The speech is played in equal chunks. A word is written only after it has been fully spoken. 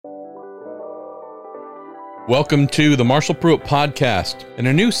Welcome to the Marshall Pruitt Podcast and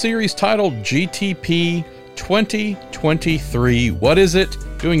a new series titled GTP 2023. What is it?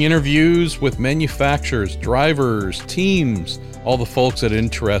 Doing interviews with manufacturers, drivers, teams, all the folks that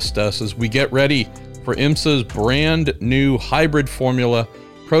interest us as we get ready for IMSA's brand new hybrid formula.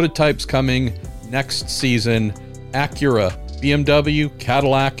 Prototypes coming next season. Acura, BMW,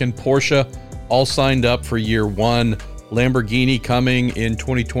 Cadillac, and Porsche all signed up for year one. Lamborghini coming in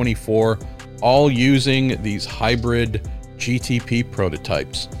 2024. All using these hybrid GTP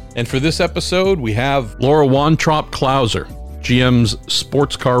prototypes. And for this episode, we have Laura Weintraub Klauser, GM's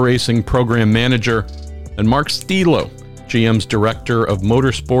Sports Car Racing Program Manager, and Mark Stielow, GM's Director of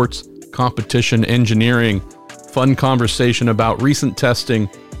Motorsports Competition Engineering. Fun conversation about recent testing,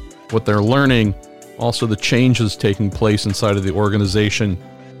 what they're learning, also the changes taking place inside of the organization,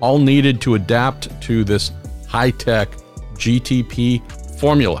 all needed to adapt to this high-tech GTP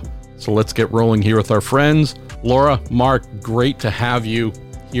formula. So let's get rolling here with our friends. Laura, Mark, great to have you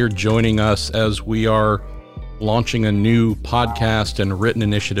here joining us as we are launching a new podcast and written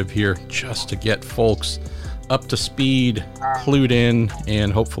initiative here just to get folks up to speed, clued in,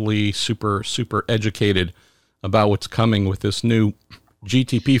 and hopefully super educated about what's coming with this new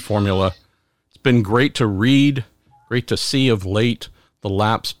GTP formula. It's been great to read, great to see of late the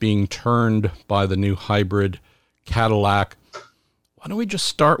laps being turned by the new hybrid Cadillac. Why don't we just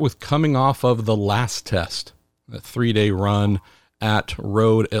start with coming off of the last test, the 3-day run at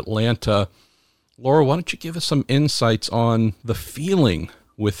Road Atlanta. Laura, why don't you give us some insights on the feeling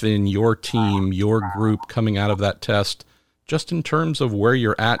within your team, your group coming out of that test, just in terms of where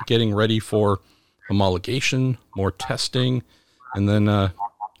you're at getting ready for homologation, more testing, and then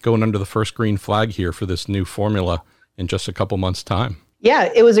going under the first green flag here for this new formula in just a couple months' time.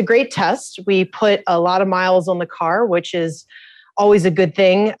 Yeah, it was a great test. We put a lot of miles on the car, which is always a good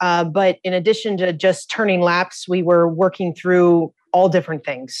thing. But in addition to just turning laps, we were working through all different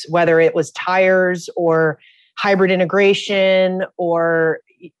things, whether it was tires or hybrid integration or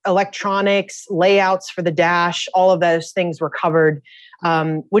electronics, layouts for the dash. All of those things were covered,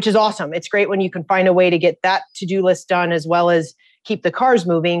 which is awesome. It's great when you can find a way to get that to-do list done as well as keep the cars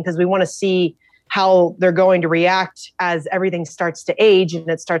moving, because we want to see how they're going to react as everything starts to age and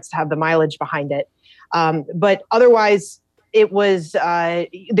it starts to have the mileage behind it. But otherwise, it was,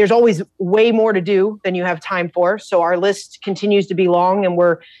 there's always way more to do than you have time for. So our list continues to be long, and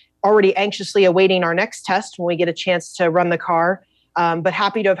we're already anxiously awaiting our next test when we get a chance to run the car. But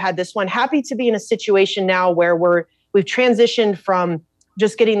happy to have had this one. Happy to be in a situation now where we've transitioned from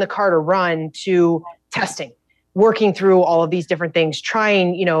just getting the car to run to testing, working through all of these different things,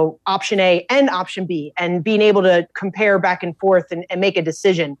 trying, option A and option B, and being able to compare back and forth and make a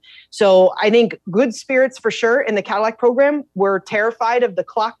decision. So I think good spirits for sure in the Cadillac program. We're terrified of the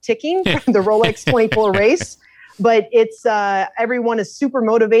clock ticking from the Rolex 24 race, but it's everyone is super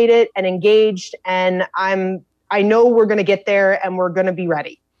motivated and engaged, and I know we're going to get there and we're going to be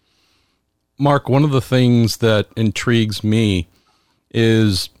ready. Mark, one of the things that intrigues me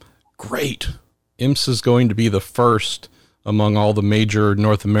is great. IMSA is going to be the first among all the major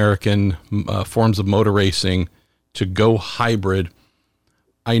North American forms of motor racing to go hybrid.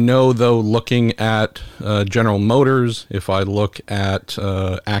 I know, though, looking at General Motors, if I look at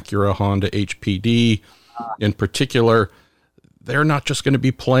Acura, Honda, HPD in particular, they're not just going to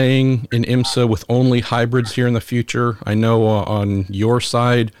be playing in IMSA with only hybrids here in the future. I know on your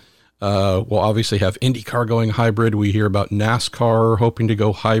side, we'll obviously have IndyCar going hybrid. We hear about NASCAR hoping to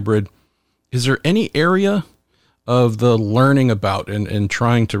go hybrid. Is there any area of the learning about and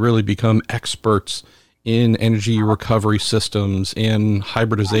trying to really become experts in energy recovery systems and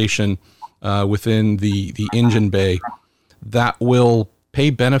hybridization within the engine bay that will pay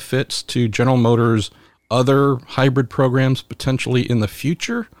benefits to General Motors' other hybrid programs potentially in the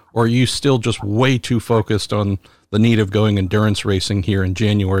future? Or are you still just way too focused on the need of going endurance racing here in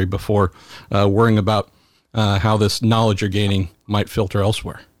January before worrying about how this knowledge you're gaining might filter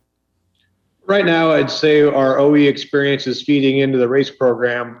elsewhere? Right now, I'd say our OE experience is feeding into the race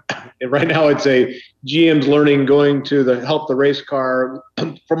program. And right now, I'd say GM's learning going to help the race car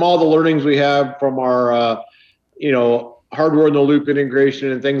from all the learnings we have from our, hardware in the loop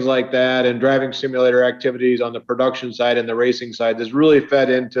integration and things like that, and driving simulator activities on the production side and the racing side. That's really fed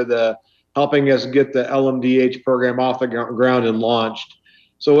into the helping us get the LMDH program off the ground and launched.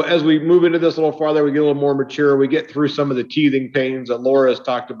 So as we move into this a little farther, we get a little more mature. We get through some of the teething pains that Laura has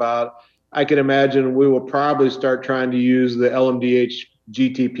talked about. I can imagine we will probably start trying to use the LMDH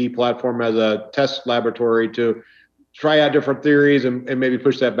GTP platform as a test laboratory to try out different theories and maybe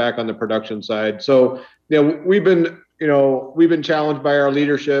push that back on the production side. So, we've been challenged by our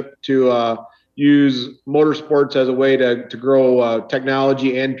leadership to use motorsports as a way to grow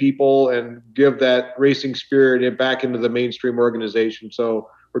technology and people and give that racing spirit back into the mainstream organization. So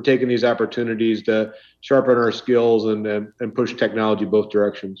we're taking these opportunities to sharpen our skills and push technology both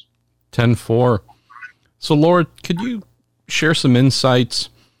directions. 10-4. So Laura, could you share some insights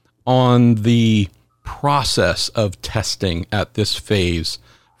on the process of testing at this phase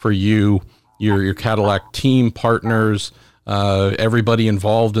for you, your Cadillac team partners, everybody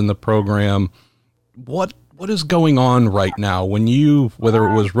involved in the program? What is going on right now when you, whether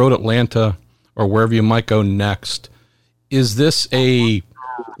it was Road Atlanta or wherever you might go next, is this a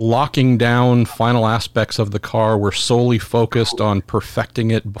locking down final aspects of the car? We're solely focused on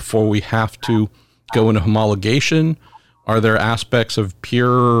perfecting it before we have to go into homologation? Are there aspects of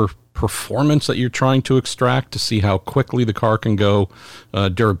pure performance that you're trying to extract to see how quickly the car can go?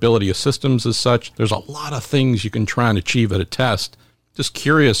 Durability of systems as such. There's a lot of things you can try and achieve at a test. Just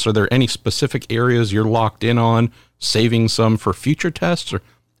curious, are there any specific areas you're locked in on, saving some for future tests, or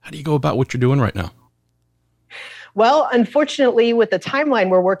how do you go about what you're doing right now? Well, unfortunately, with the timeline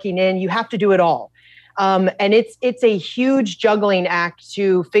we're working in, you have to do it all. And it's a huge juggling act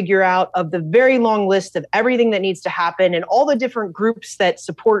to figure out of the very long list of everything that needs to happen and all the different groups that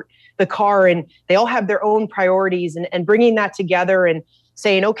support the car. And they all have their own priorities, and bringing that together and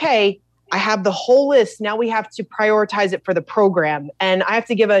saying, okay, I have the whole list. Now we have to prioritize it for the program. And I have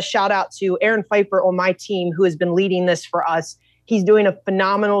to give a shout out to Aaron Pfeiffer on my team, who has been leading this for us. He's doing a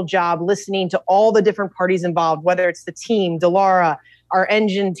phenomenal job listening to all the different parties involved, whether it's the team, Dallara, our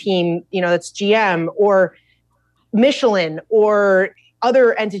engine team, that's GM, or Michelin, or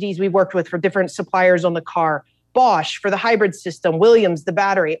other entities we worked with for different suppliers on the car, Bosch for the hybrid system, Williams, the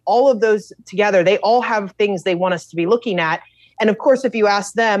battery, all of those together. They all have things they want us to be looking at. And of course, if you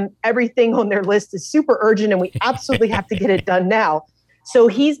ask them, everything on their list is super urgent and we absolutely have to get it done now. So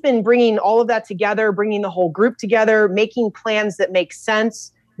he's been bringing all of that together, bringing the whole group together, making plans that make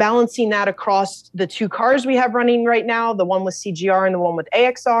sense, balancing that across the two cars we have running right now, the one with CGR and the one with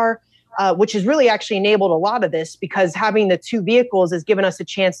AXR, which has really actually enabled a lot of this, because having the two vehicles has given us a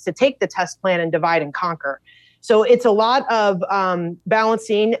chance to take the test plan and divide and conquer. So it's a lot of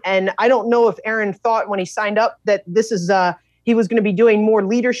balancing. And I don't know if Aaron thought when he signed up that this is he was going to be doing more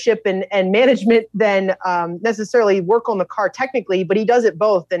leadership and management than necessarily work on the car technically, but he does it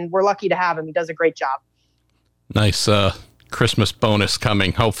both, and we're lucky to have him. He does a great job. Nice Christmas bonus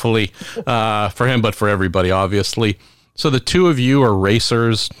coming, hopefully, for him, but for everybody, obviously. So the two of you are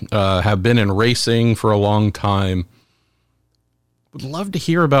racers, have been in racing for a long time. Would love to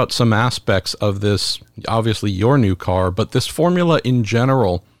hear about some aspects of this, obviously your new car, but this formula in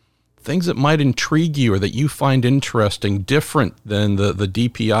general. Things that might intrigue you or that you find interesting, different than the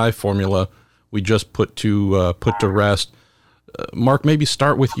DPI formula we just put to rest. Mark, maybe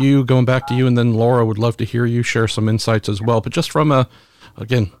start with you, going back to you, and then Laura, would love to hear you share some insights as well. But just from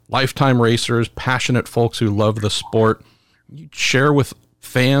again, lifetime racers, passionate folks who love the sport, you share with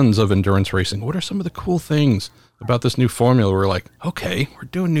fans of endurance racing, what are some of the cool things about this new formula? We're like, okay, we're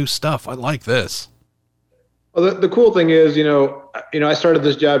doing new stuff. I like this. Well, the cool thing is, I started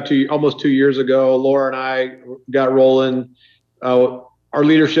this job almost 2 years ago. Laura and I got rolling. Our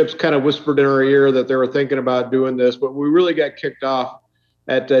leadership's kind of whispered in our ear that they were thinking about doing this, but we really got kicked off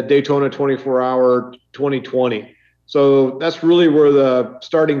at Daytona 24-hour 2020. So that's really where the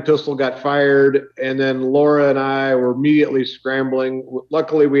starting pistol got fired. And then Laura and I were immediately scrambling.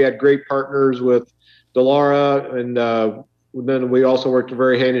 Luckily, we had great partners with Dallara, and then we also worked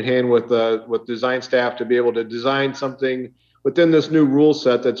very hand in hand with design staff to be able to design something within this new rule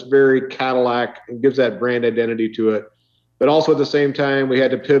set that's very Cadillac and gives that brand identity to it. But also at the same time, we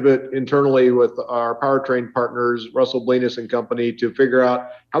had to pivot internally with our powertrain partners, Russell Blenus and company, to figure out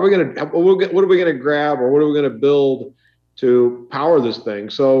what are we going to grab or what are we going to build to power this thing.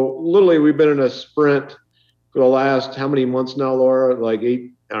 So literally, we've been in a sprint for the last, how many months now, Laura? Like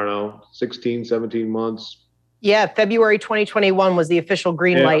 16, 17 months. Yeah, February 2021 was the official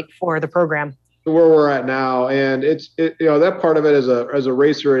green light for the program. Where we're at now, and it's that part of it as a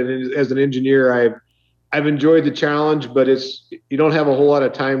racer and as an engineer, I've enjoyed the challenge, but you don't have a whole lot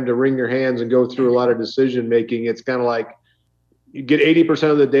of time to wring your hands and go through a lot of decision making. It's kind of like you get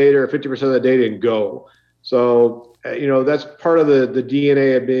 80% of the data or 50% of the data and go. So that's part of the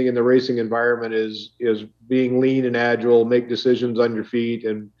DNA of being in the racing environment is being lean and agile, make decisions on your feet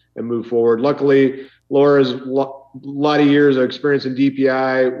and move forward. Luckily, Laura's a lot of years of experience in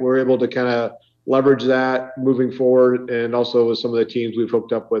DPI. We're able to kind of leverage that moving forward, and also with some of the teams we've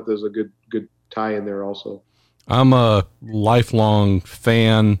hooked up with is a good tie in there also. I'm a lifelong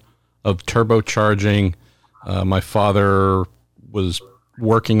fan of turbocharging. My father was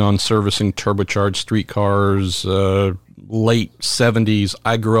working on servicing turbocharged streetcars, late 70s.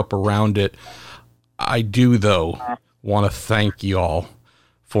 I grew up around it. I do, though, want to thank y'all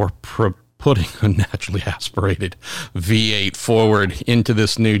for putting a naturally aspirated V8 forward into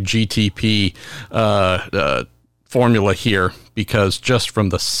this new GTP formula here, because just from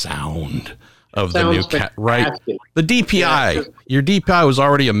the sound of the new right, the DPI, your DPI was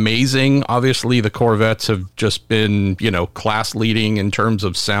already amazing. Obviously, the Corvettes have just been, class leading in terms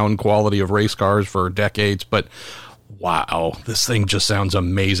of sound quality of race cars for decades, but wow, this thing just sounds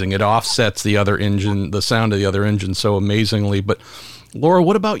amazing. It offsets the sound of the other engine so amazingly. But Laura,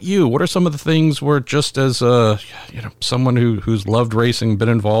 what about you? What are some of the things where, just as someone who's loved racing, been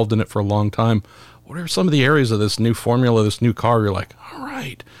involved in it for a long time, what are some of the areas of this new formula, this new car, you're like, all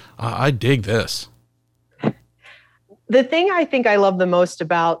right, I dig this? The thing I think I love the most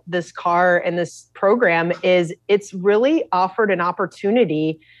about this car and this program is it's really offered an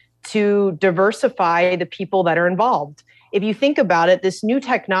opportunity to diversify the people that are involved. If you think about it, this new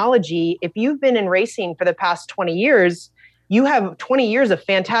technology, if you've been in racing for the past 20 years, you have 20 years of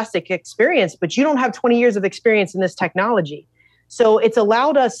fantastic experience, but you don't have 20 years of experience in this technology. So it's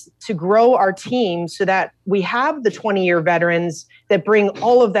allowed us to grow our team so that we have the 20-year veterans that bring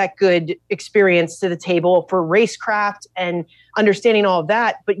all of that good experience to the table for racecraft and understanding all of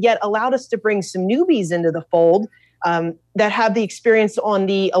that, but yet allowed us to bring some newbies into the fold that have the experience on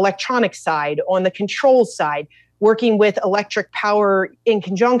the electronic side, on the control side, working with electric power in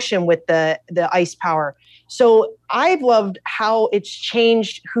conjunction with the ICE power. So I've loved how it's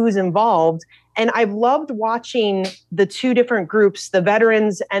changed who's involved. And I've loved watching the two different groups, the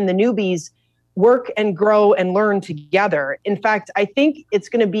veterans and the newbies, work and grow and learn together. In fact, I think it's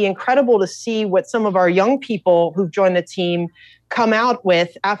going to be incredible to see what some of our young people who've joined the team come out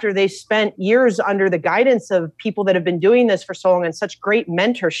with after they've spent years under the guidance of people that have been doing this for so long and such great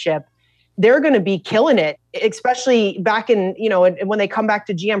mentorship. They're going to be killing it, especially back in, when they come back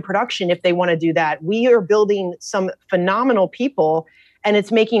to GM production, if they want to do that. We are building some phenomenal people, and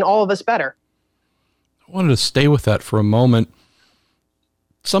it's making all of us better. I wanted to stay with that for a moment.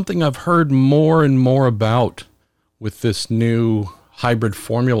 Something I've heard more and more about with this new hybrid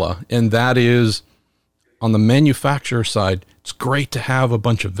formula, and that is on the manufacturer side, it's great to have a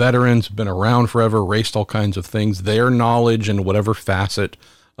bunch of veterans, been around forever, raced all kinds of things, their knowledge in whatever facet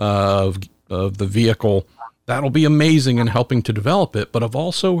of the vehicle. That'll be amazing in helping to develop it. But I've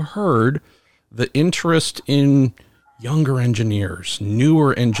also heard the interest in younger engineers,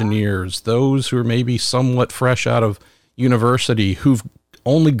 newer engineers, those who are maybe somewhat fresh out of university, who've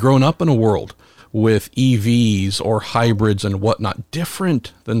only grown up in a world with EVs or hybrids and whatnot,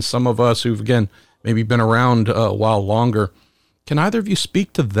 different than some of us who've, again, maybe been around a while longer. Can either of you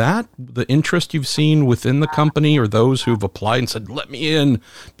speak to that, the interest you've seen within the company, or those who've applied and said, let me in,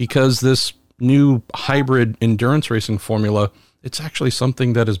 because this new hybrid endurance racing formula, it's actually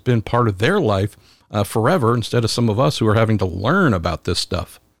something that has been part of their life forever, instead of some of us who are having to learn about this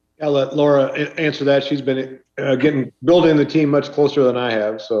stuff? I'll let Laura answer that. She's been building the team much closer than I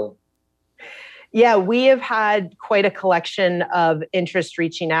have. So, yeah, we have had quite a collection of interest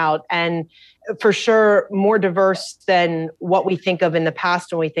reaching out, and for sure more diverse than what we think of in the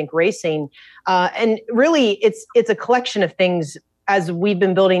past when we think racing. And really, it's a collection of things. As we've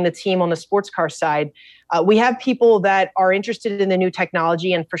been building the team on the sports car side, we have people that are interested in the new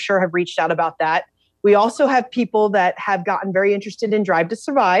technology and for sure have reached out about that. We also have people that have gotten very interested in Drive to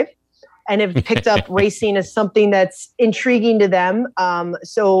Survive and have picked up racing as something that's intriguing to them.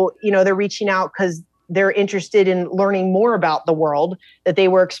 So, they're reaching out because they're interested in learning more about the world that they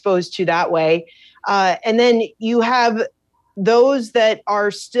were exposed to that way. And then you have those that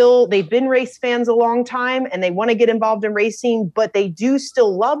are they've been race fans a long time and they want to get involved in racing, but they do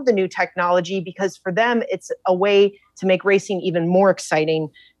still love the new technology because for them, it's a way to make racing even more exciting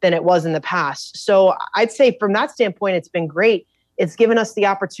than it was in the past. So I'd say from that standpoint, it's been great. It's given us the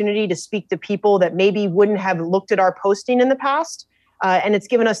opportunity to speak to people that maybe wouldn't have looked at our posting in the past. And it's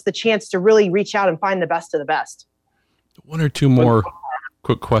given us the chance to really reach out and find the best of the best. One or two more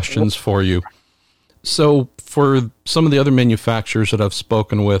quick questions for you. So for some of the other manufacturers that I've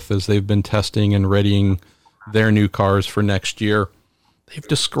spoken with as they've been testing and readying their new cars for next year, they've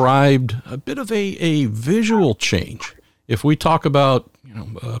described a bit of a visual change. If we talk about,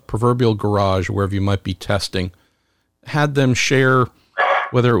 a proverbial garage, wherever you might be testing, had them share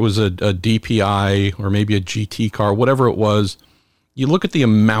whether it was a DPI or maybe a GT car, whatever it was, you look at the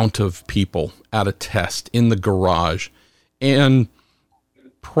amount of people at a test in the garage, and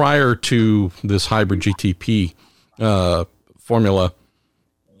prior to this hybrid GTP formula,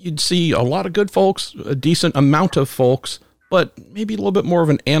 you'd see a lot of good folks, a decent amount of folks, but maybe a little bit more of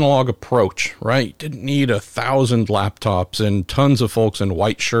an analog approach, right? Didn't need 1,000 laptops and tons of folks in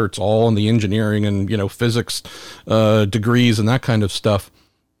white shirts, all in the engineering and, physics degrees and that kind of stuff.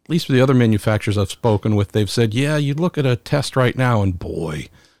 At least for the other manufacturers I've spoken with, they've said, yeah, you look at a test right now and boy,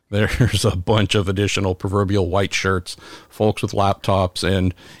 there's a bunch of additional proverbial white shirts, folks with laptops,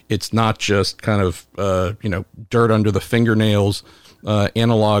 and it's not just kind of, dirt under the fingernails,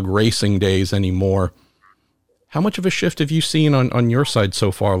 analog racing days anymore. How much of a shift have you seen on your side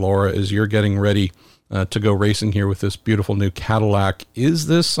so far, Laura, as you're getting ready to go racing here with this beautiful new Cadillac? Is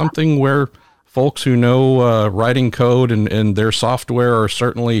this something where folks who know writing code and their software are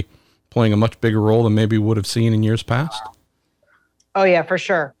certainly playing a much bigger role than maybe would have seen in years past? Oh, yeah, for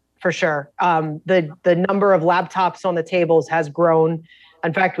sure. For sure. The number of laptops on the tables has grown.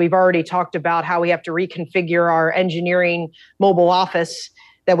 In fact, we've already talked about how we have to reconfigure our engineering mobile office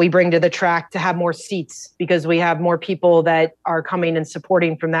that we bring to the track to have more seats because we have more people that are coming and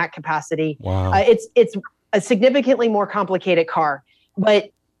supporting from that capacity. Wow. It's a significantly more complicated car.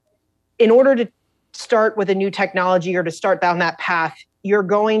 But in order to start with a new technology or to start down that path, you're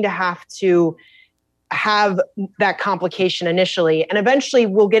going to have to have that complication initially, and eventually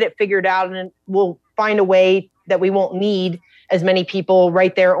we'll get it figured out and we'll find a way that we won't need as many people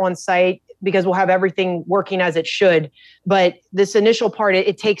right there on site because we'll have everything working as it should. But this initial part,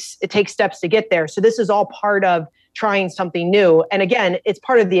 it takes steps to get there. So this is all part of trying something new. And again, it's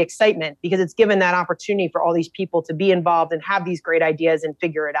part of the excitement because it's given that opportunity for all these people to be involved and have these great ideas and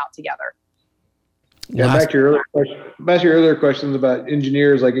figure it out together. Yeah, back to your earlier questions about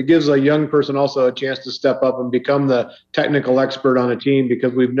engineers, like it gives a young person also a chance to step up and become the technical expert on a team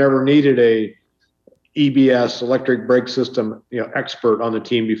because we've never needed a EBS, electric brake system, expert on the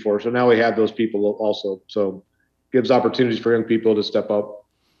team before. So now we have those people also. So gives opportunities for young people to step up.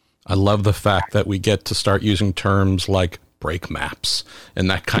 I love the fact that we get to start using terms like brake maps and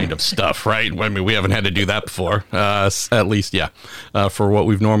that kind of stuff, right? I mean, we haven't had to do that before, at least, for what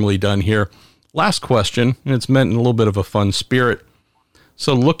we've normally done here. Last question, and it's meant in a little bit of a fun spirit.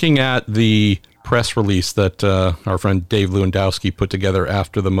 So looking at the press release that our friend Dave Lewandowski put together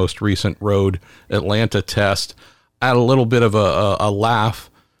after the most recent Road Atlanta test, I had a little bit of a laugh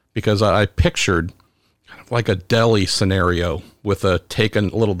because I pictured kind of like a deli scenario with the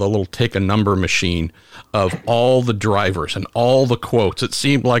little take a number machine of all the drivers and all the quotes. It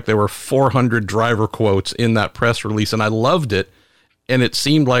seemed like there were 400 driver quotes in that press release, and I loved it. And it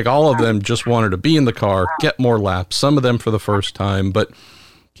seemed like all of them just wanted to be in the car, get more laps, some of them for the first time. But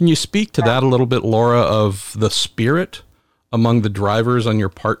can you speak to that a little bit, Laura, of the spirit among the drivers on your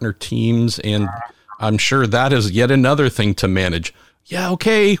partner teams? And I'm sure that is yet another thing to manage. Yeah,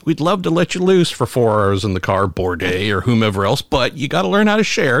 okay, we'd love to let you loose for 4 hours in the car, Bourdais or whomever else, but you got to learn how to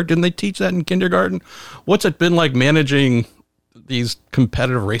share. Didn't they teach that in kindergarten? What's it been like managing these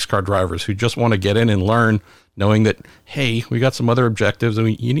competitive race car drivers who just want to get in and learn, knowing that, hey, we got some other objectives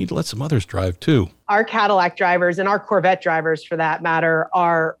and you need to let some others drive too? Our Cadillac drivers and our Corvette drivers, for that matter,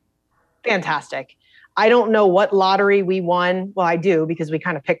 are fantastic. I don't know what lottery we won. Well, I do because we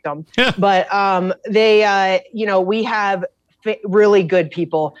kind of picked them. But we have really good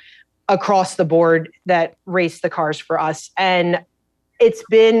people across the board that race the cars for us. And it's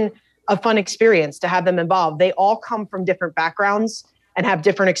been a fun experience to have them involved. They all come from different backgrounds and have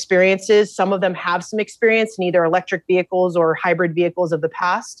different experiences. Some of them have some experience in either electric vehicles or hybrid vehicles of the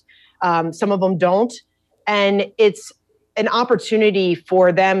past. Some of them don't. And it's an opportunity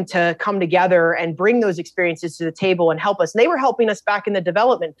for them to come together and bring those experiences to the table and help us. And they were helping us back in the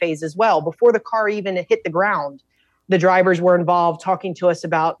development phase as well. Before the car even hit the ground, the drivers were involved talking to us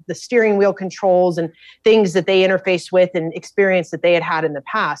about the steering wheel controls and things that they interface with and experience that they had in the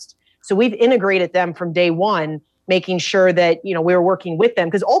past. So we've integrated them from day one, making sure that, we're working with them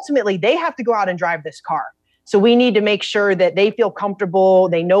because ultimately they have to go out and drive this car. So we need to make sure that they feel comfortable,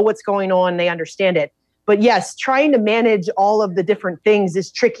 they know what's going on, they understand it. But yes, trying to manage all of the different things is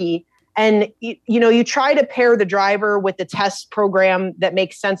tricky. And, you try to pair the driver with the test program that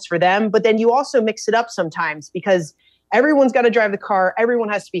makes sense for them, but then you also mix it up sometimes because everyone's got to drive the car. Everyone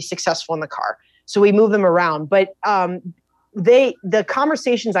has to be successful in the car. So we move them around. But the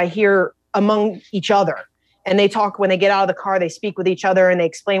conversations I hear among each other, and they talk when they get out of the car, they speak with each other and they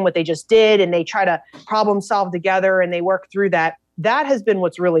explain what they just did and they try to problem solve together and they work through that. That has been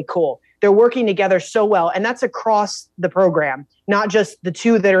what's really cool. They're working together so well. And that's across the program, not just the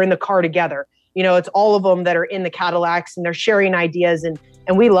two that are in the car together. It's all of them that are in the Cadillacs and they're sharing ideas and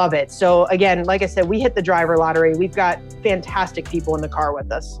we love it. So again, like I said, we hit the driver lottery. We've got fantastic people in the car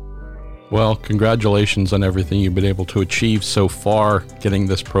with us. Well, congratulations on everything you've been able to achieve so far, getting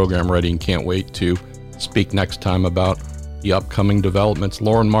this program ready, and can't wait to speak next time about the upcoming developments.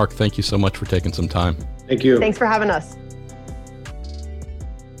 Lauren, Mark, thank you so much for taking some time. Thank you. Thanks for having us.